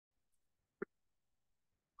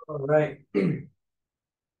All right.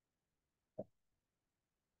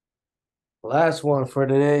 Last one for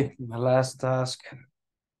today. My last task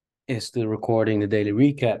is still recording the daily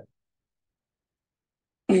recap.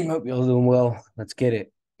 Hope you're all doing well. Let's get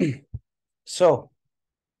it. So,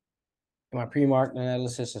 in my pre-market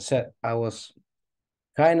analysis, I said I was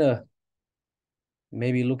kind of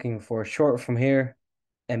maybe looking for a short from here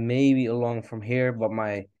and maybe a long from here, but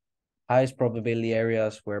my highest probability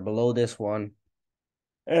areas were below this one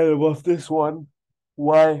and above this one.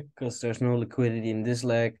 Why? Because there's no liquidity in this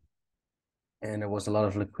leg, and there was a lot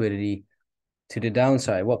of liquidity to the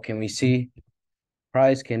downside. What can we see?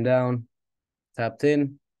 Price came down, tapped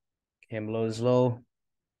in, came below this low,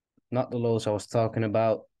 not the lows I was talking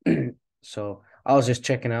about. So I was just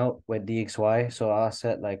checking out with DXY. So I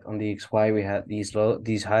said like on DXY we had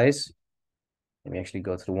these highs. Let me actually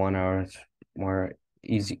go to the 1 hour. It's more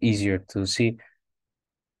easier to see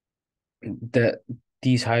that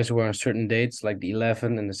these highs were on certain dates, like the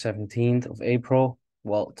 11th and the 17th of April.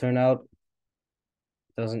 Well, turnout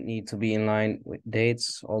doesn't need to be in line with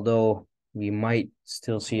dates, although we might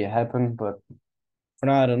still see it happen. But for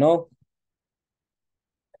now, I don't know.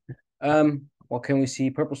 What can we see?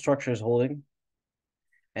 Purple structure is holding,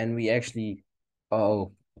 and we actually,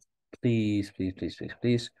 oh, please, please, please, please,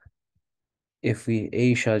 please. If we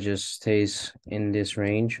Asia just stays in this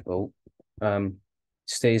range,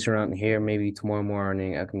 stays around here, maybe tomorrow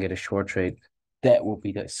morning I can get a short trade. That would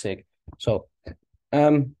be that sick. So,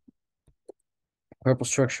 um, purple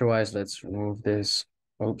structure wise, let's remove this.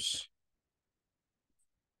 Oops.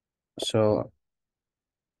 So,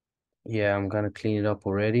 yeah, I'm gonna clean it up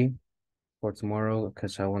already for tomorrow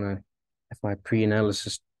because I want to have my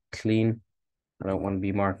pre-analysis clean. I don't want to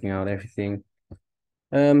be marking out everything.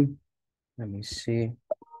 Let me see.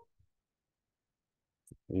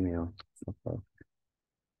 Email.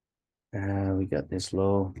 We got this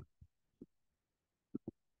low.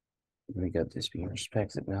 We got this being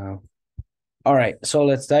respected now. All right, so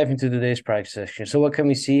let's dive into today's price section. So what can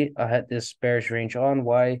we see? I had this bearish range on.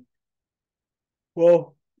 Why?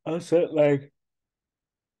 Well, I said like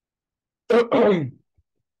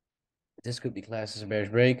this could be classed as a bearish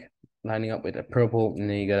break, lining up with a purple, and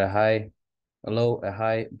then you got a high, a low, a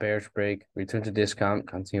high, bearish break, return to discount,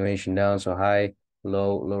 continuation down. So high,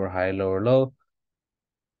 low, lower, high, lower, low.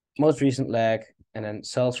 Most recent lag, and then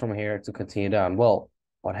sells from here to continue down. Well,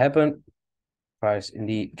 what happened? Price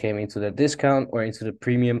indeed came into the discount or into the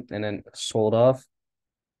premium and then sold off.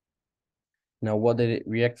 Now, what did it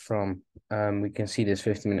react from? We can see this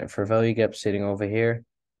 50-minute fair value gap sitting over here.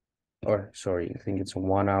 Or sorry, I think it's a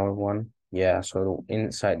 1 hour one. Yeah, so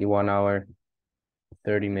inside the 1 hour,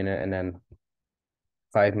 30-minute, and then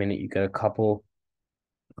 5-minute, you get a couple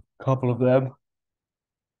of them.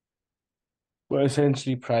 But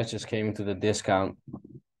essentially, price just came into the discount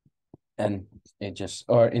and it just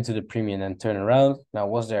or into the premium and turn around. Now,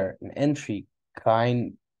 was there an entry?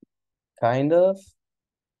 Kind of,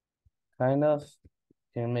 kind of.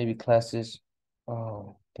 Can maybe classes.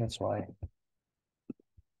 Oh, that's why.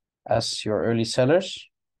 As your early sellers.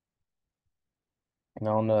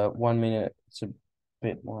 Now on the 1 minute, it's a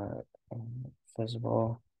bit more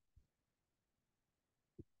visible.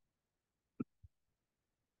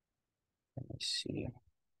 Let me see.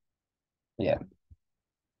 Yeah.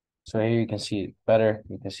 So here you can see it better.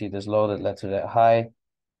 You can see this low that led to that high.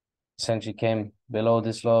 Essentially came below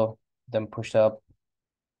this low, then pushed up,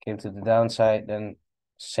 came to the downside, then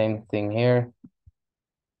same thing here.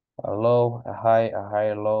 A low, a high, a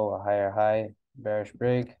higher low, a higher high, bearish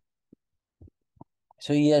break.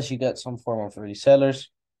 So yes, you got some form of early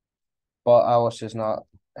sellers, but I was just not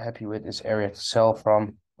happy with this area to sell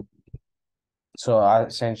from. So I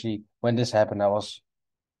essentially, when this happened, I was,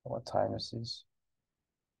 what time is this?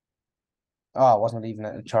 Oh, I wasn't even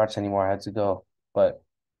at the charts anymore. I had to go, but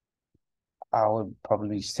I would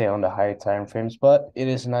probably stay on the higher time frames. But it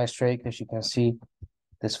is a nice trade because you can see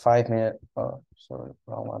this 5 minute. Oh, sorry,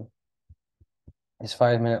 wrong one. This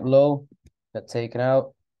 5 minute low got taken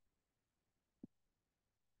out,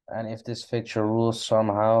 and if this fixture rules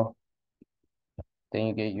somehow, then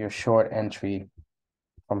you get your short entry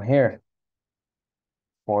from here.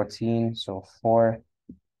 14, so 4,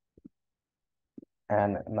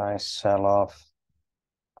 and a nice sell off.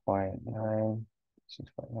 0.9,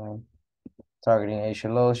 6.9. Targeting Asia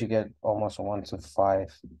lows, you get almost a 1 to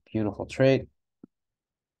 5. Beautiful trade.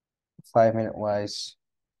 5 minute wise.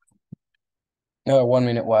 1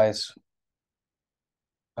 minute wise.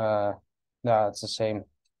 No, it's the same.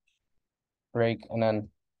 Break and then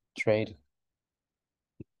trade.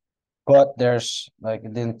 But there's like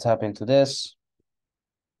it didn't tap into this.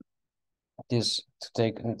 This to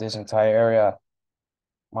take this entire area.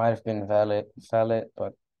 Might have been valid,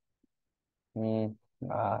 but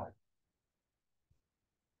nah.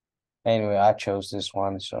 Anyway, I chose this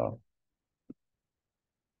one, so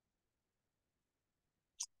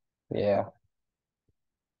yeah.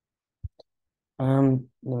 Let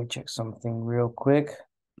me check something real quick.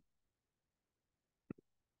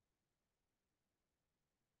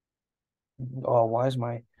 Oh, why is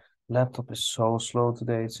my laptop is so slow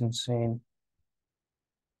today? It's insane.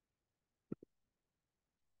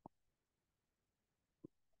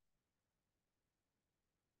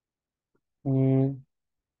 Mm.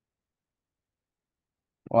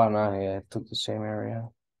 Well, no, yeah, it took the same area.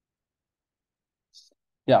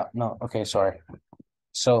 Yeah, no, okay, sorry.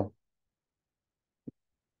 So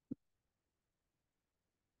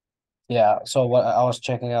yeah, so what I was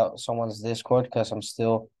checking out someone's Discord because I'm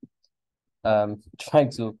still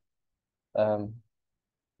trying to um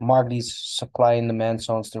mark these supply and demand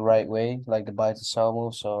zones the right way, like the buy to sell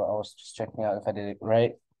move. So I was just checking out if I did it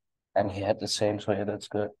right, and he had the same. So yeah, that's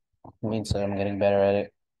good. It means that I'm getting better at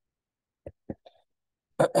it.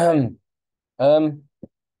 Um,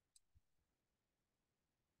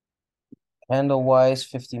 Candle wise,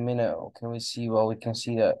 50 minute. Can we see? Well, we can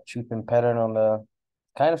see that trooping pattern on the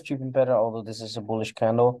kind of trooping pattern, although this is a bullish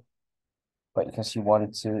candle. But you can see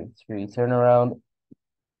one, two, three turnaround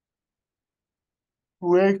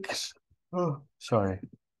wicks. Oh, sorry.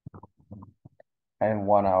 And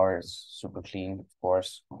 1 hour is super clean, of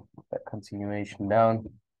course. That continuation down.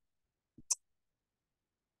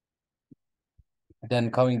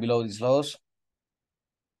 Then coming below these lows,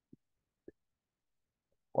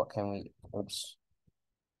 what can we, oops,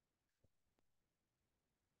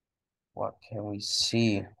 what can we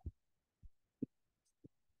see?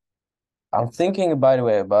 I'm thinking, by the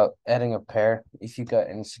way, about adding a pair. If you got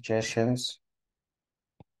any suggestions,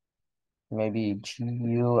 maybe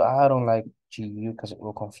GU. I don't like GU because it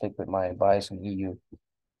will conflict with my bias in EU.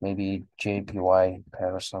 Maybe JPY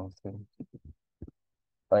pair or something.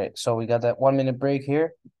 All right, so we got that 1 minute break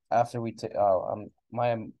here. After we take, oh,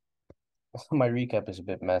 my my recap is a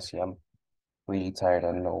bit messy. I'm really tired.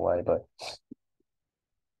 I don't know why, but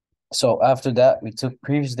so after that we took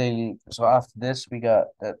previous daily. So after this we got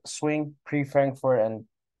that swing pre-Frankfurt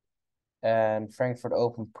and Frankfurt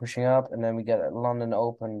Open pushing up, and then we get a London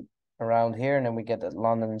Open around here, and then we get that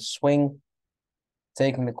London swing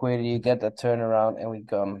taking liquidity, get that turnaround, and we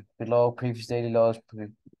come below previous daily lows,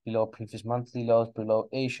 below previous monthly lows, below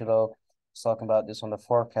Asia low. I was talking about this on the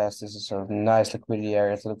forecast. This is a nice liquidity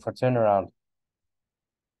area to look for turnaround.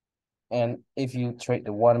 And if you trade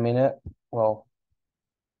the 1 minute, well,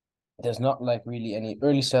 there's not like really any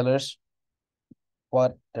early sellers,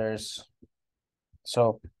 but there's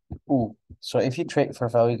so so if you trade for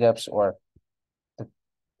value gaps or the,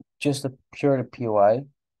 just the pure POI,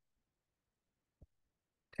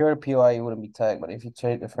 pure POI you wouldn't be tagged, but if you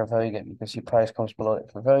trade the fair value gap, you can see price comes below it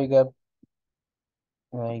for value gap.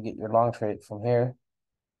 And then you get your long trade from here.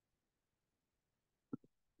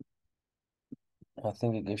 I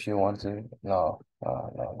think it gives you one to no,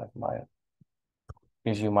 never mind.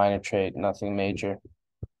 Gives you minor trade, nothing major.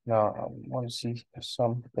 No, I want to see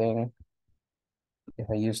something. If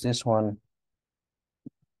I use this one,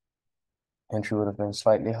 entry would have been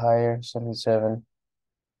slightly higher, 77.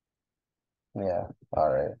 Yeah,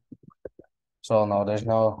 all right. So no, there's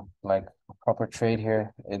no like proper trade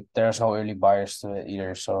here. There's no early buyers to it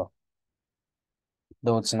either. So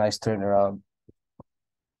though it's a nice turnaround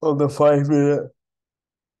on the 5 minute,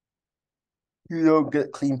 you don't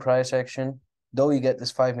get clean price action. Though you get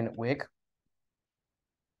this 5 minute wick.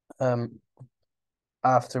 Um,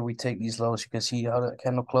 after we take these lows, you can see how the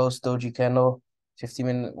candle closed, doji candle, 50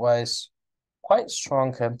 minute wise, quite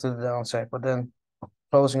strong candle to the downside, but then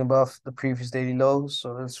closing above the previous daily lows,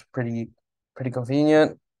 so that's pretty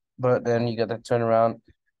convenient. But then you get the turnaround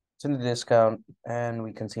to the discount, and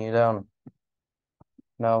we continue down.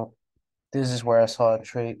 Now, this is where I saw a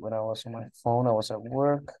trade when I was on my phone. I was at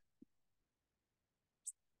work.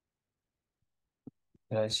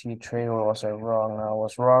 Did I see a trade or was I wrong? No, I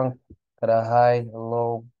was wrong. Got a high, a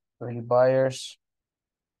low, early buyers.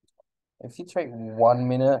 If you trade 1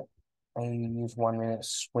 minute and you use 1 minute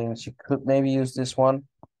swings, you could maybe use this one.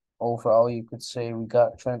 Overall, you could say we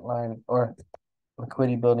got trend line or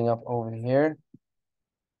liquidity building up over here.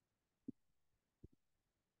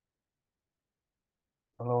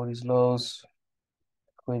 Below these lows,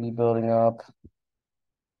 liquidity building up.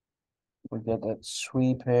 We get that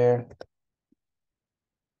sweep here.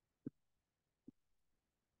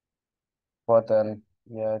 But then,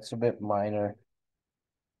 yeah, it's a bit minor.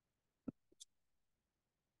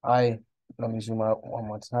 Let me zoom out one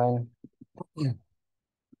more time.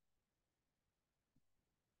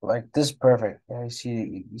 Like this is perfect. Yeah, you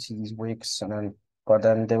see these wicks and then but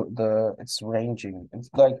then the it's ranging. It's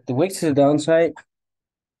like the wicks to the downside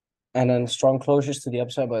and then strong closures to the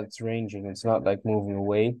upside, but it's ranging. It's not like moving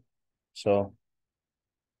away. So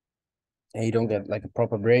yeah, you don't get like a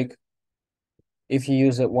proper break. If you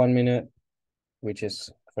use it 1 minute, which is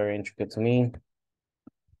very intricate to me,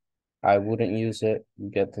 I wouldn't use it. You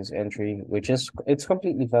get this entry, which is it's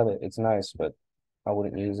completely valid. It's nice, but I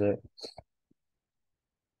wouldn't use it.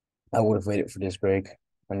 I would have waited for this break,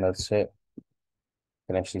 and that's it. You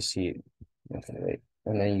can actually see it. Okay, wait.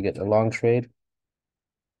 And then you get the long trade,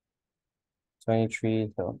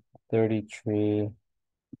 23, so 33,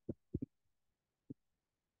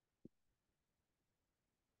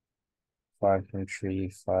 5 and 3,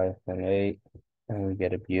 5 and 8, and we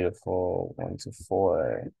get a beautiful 1 to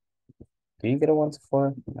 4. Do you get a 1 to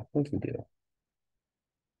 4? I think you do.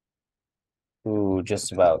 Ooh,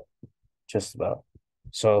 just about, just about.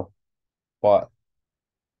 So, but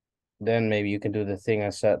then maybe you can do the thing I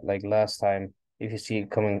said like last time. If you see it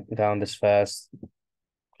coming down this fast,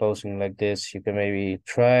 closing like this, you can maybe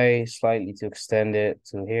try slightly to extend it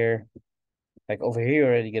to here. Like over here, you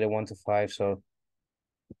already get a 1 to 5, so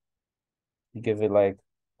you give it like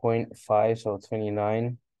 0.5, so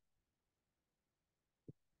 29.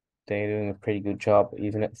 Then you're doing a pretty good job,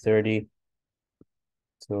 even at 30,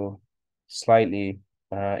 to slightly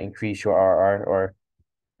increase your RR or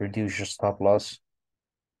reduce your stop loss.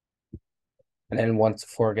 And then once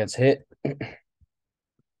 4 gets hit,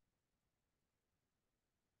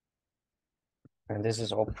 and this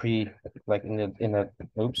is all like in the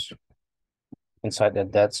oops, inside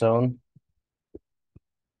that dead zone.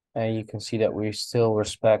 And you can see that we still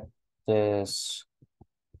respect this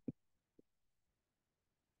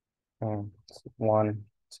one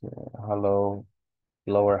to hello,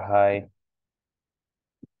 lower high,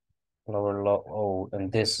 lower low. Oh,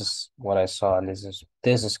 and this is what I saw, and this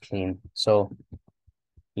is clean. So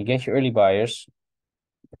you get your early buyers,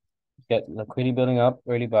 get liquidity building up,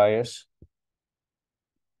 early buyers.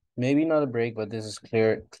 Maybe not a break, but this is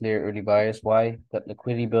clear early buyers. Why? Got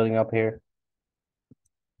liquidity building up here,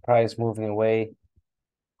 price moving away,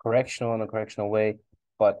 correctional in a correctional way,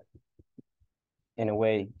 but in a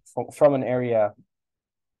way from an area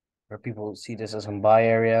where people see this as a buy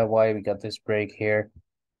area. Why we got this break here,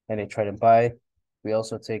 and they try to buy. We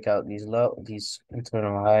also take out these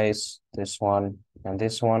internal highs, this one and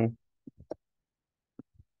this one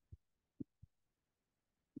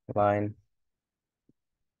line,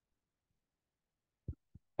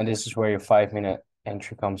 and this is where your 5 minute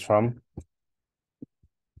entry comes from,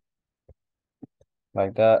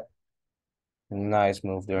 like that. Nice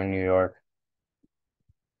move there in New York.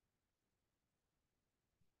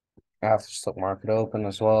 After stock market open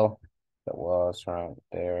as well. That was right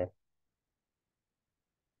there.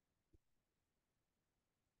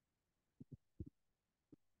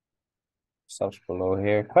 Stops below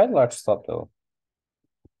here. Quite a large stop though.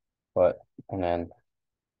 But and then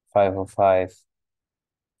 505,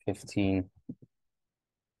 15.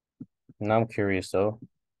 Now I'm curious though.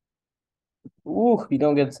 Ooh, you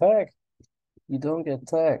don't get tagged. You don't get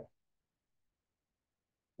tagged.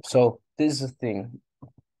 So this is the thing.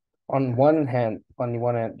 On the one hand,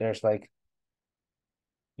 there's like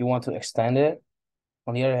you want to extend it.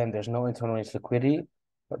 On the other hand, there's no internal liquidity.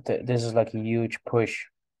 But this is like a huge push.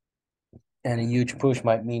 And a huge push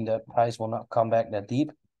might mean that price will not come back that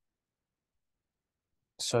deep.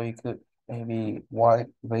 So you could maybe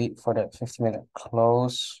wait for that 50-minute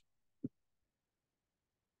close.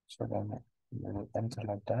 So then you enter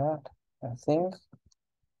like that, I think.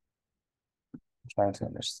 I'm trying to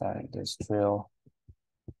understand this drill.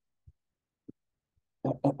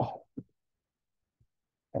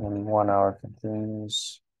 And then 1 hour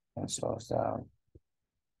continues and slows down.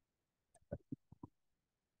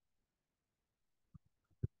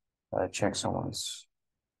 Check someone's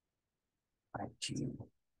IG.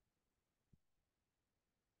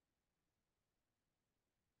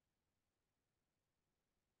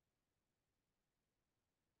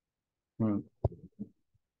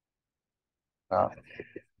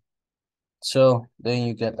 So then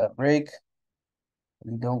you get that break.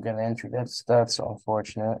 You don't get an entry. That's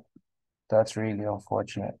unfortunate. That's really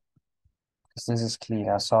unfortunate. Because this is clean.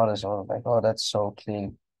 I saw this. I was like, oh, that's so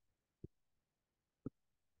clean.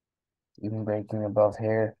 Even breaking above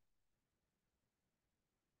here.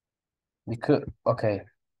 You could, okay.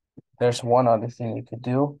 There's one other thing you could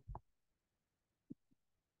do,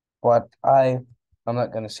 but I'm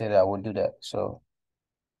not gonna say that I would do that. So,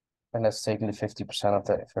 and that's taking the 50% of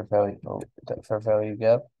that fair value, that fair value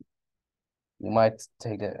gap. You might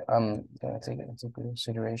take it. I'm gonna take it into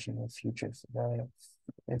consideration in future fair value.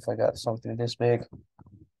 if I got something this big.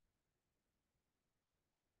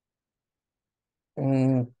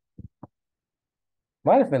 Mm,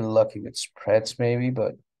 might have been lucky with spreads maybe,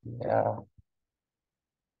 but yeah,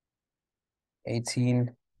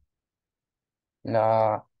 18.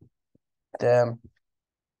 Nah, damn.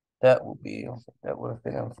 That would be that would have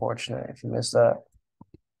been unfortunate if you missed that.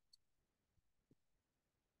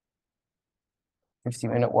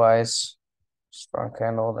 50-minute wise, strong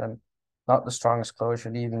candle, then not the strongest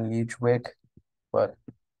closure, leaving a huge wick, but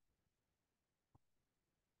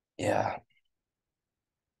yeah,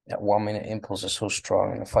 that 1 minute impulse is so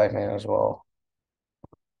strong and the 5 minute as well.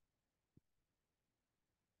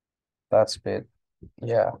 That's a bit,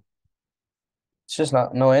 yeah. It's just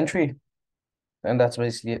not no entry. And that's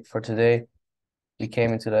basically it for today. We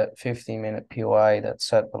came into that 15-minute POI that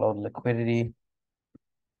set below the liquidity.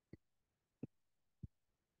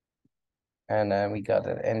 And then we got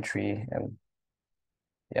an entry, and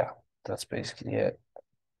yeah, that's basically it.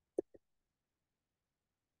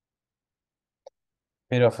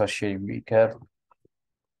 Bit of a shitty recap.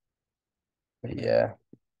 But yeah,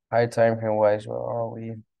 high time frame wise, where are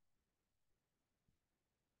we?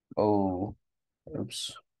 Oh,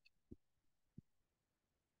 oops.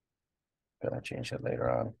 Gonna change that later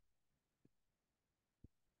on.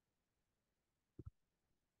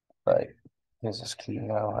 Like, this is clean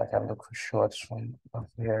now. I can look for shorts from up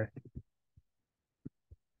here.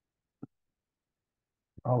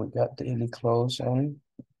 Oh, we got daily close in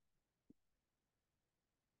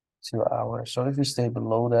 2 hours. So if we stay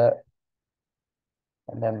below that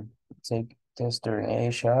and then take this during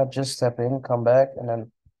Asia, just step in, come back, and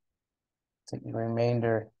then take the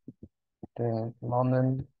remainder during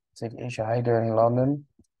London, take Asia high during London.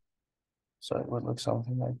 So it would look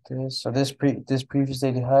something like this. So this previous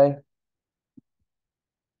daily high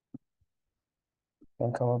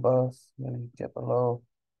can come above, then get below.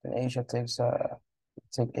 Then Asia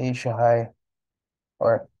take Asia high,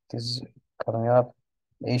 or this is coming up.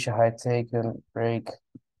 Asia high taken, break,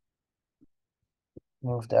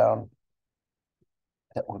 move down.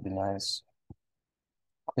 That would be nice.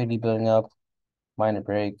 Quickly building up, minor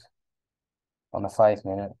break on a 5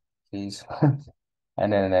 minute, please.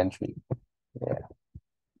 And then an entry. Yeah.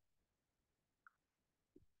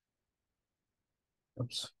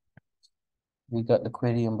 Oops. We got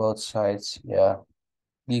liquidity on both sides. Yeah.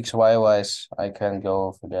 DXY wise, I can go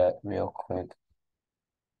over that real quick.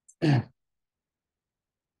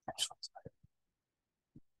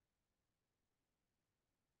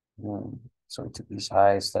 So we took these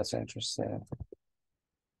highs. That's interesting.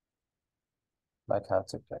 Like how I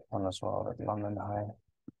took that one as well, that London high.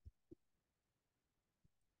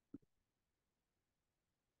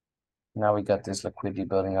 Now we got this liquidity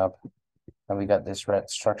building up, and we got this red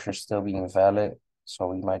structure still being valid. So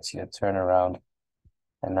we might see a turnaround,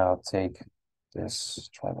 and now take this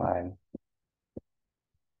trend line.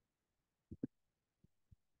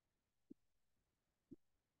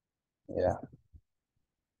 Yeah.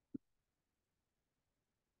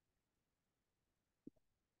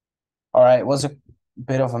 All right. It was a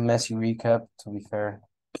bit of a messy recap, to be fair.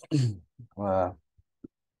 I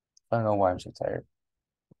don't know why I'm so tired,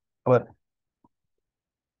 but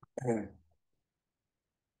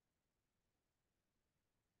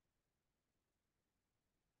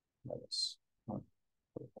let's.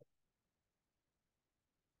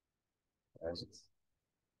 Where is it?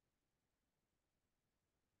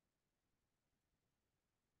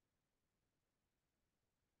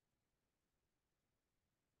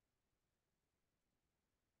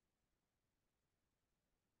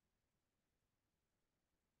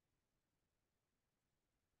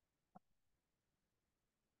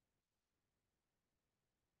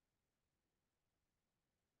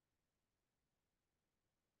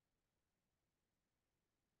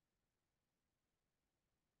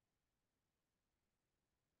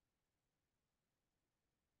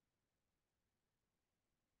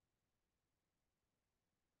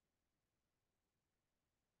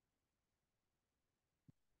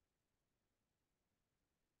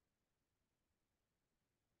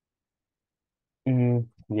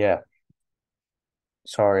 Yeah.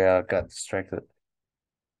 Sorry, I got distracted.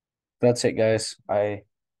 That's it, guys.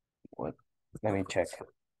 What? Let me check.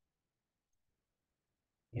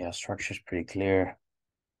 Yeah, structure's pretty clear.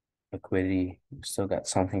 Liquidity, still got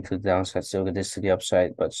something to the downside, still got this to the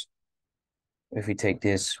upside, but if we take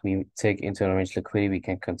this, we take internal range liquidity, we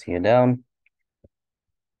can continue down.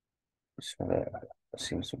 So that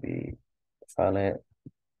seems to be valid.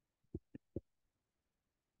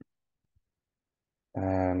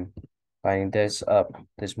 Lining this up,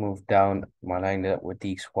 this move down, my lining it up with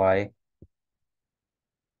DXY.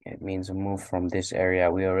 It means a move from this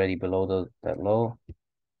area. We already below that low.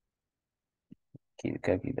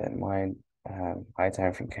 Gotta keep that in mind. High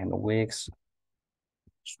time frame candle wicks.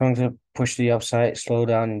 Strong to push the upside, slow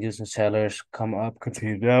down, inducing sellers, come up,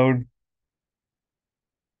 continue down.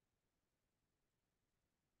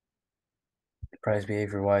 Price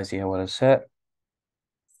behavior wise, yeah, what I said.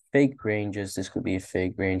 Fake ranges, this could be a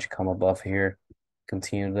fake range, come above here,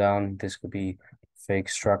 continue down. This could be fake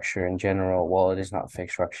structure in general. Well, it is not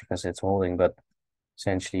fake structure because it's holding, but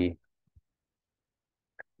essentially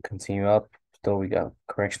continue up. Though we got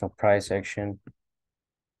correctional price action.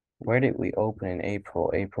 Where did we open in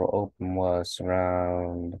April? April open was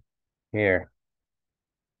around here,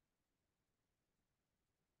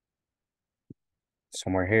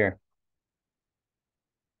 somewhere here.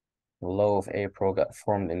 The low of April got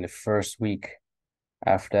formed in the first week.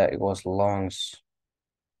 After that, it was longs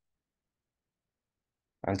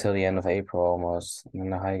until the end of April almost. And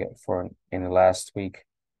then the high got formed in the last week.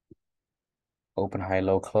 Open, high,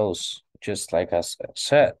 low, close. Just like I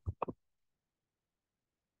said.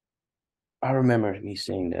 I remember me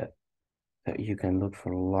saying that you can look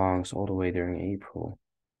for longs all the way during April.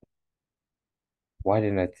 Why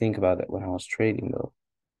didn't I think about that when I was trading though?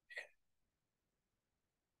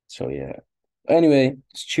 So yeah. Anyway,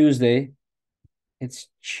 it's Tuesday. It's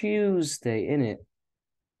Tuesday, innit?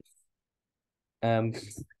 Um,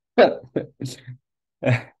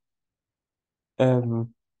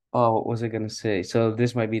 oh, what was I gonna say? So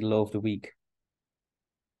this might be the low of the week.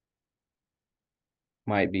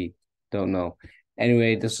 Might be. Don't know.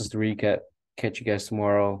 Anyway, this is the recap. Catch you guys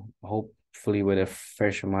tomorrow. Hopefully with a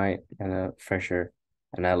fresher mind and a fresher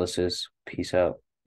analysis. Peace out.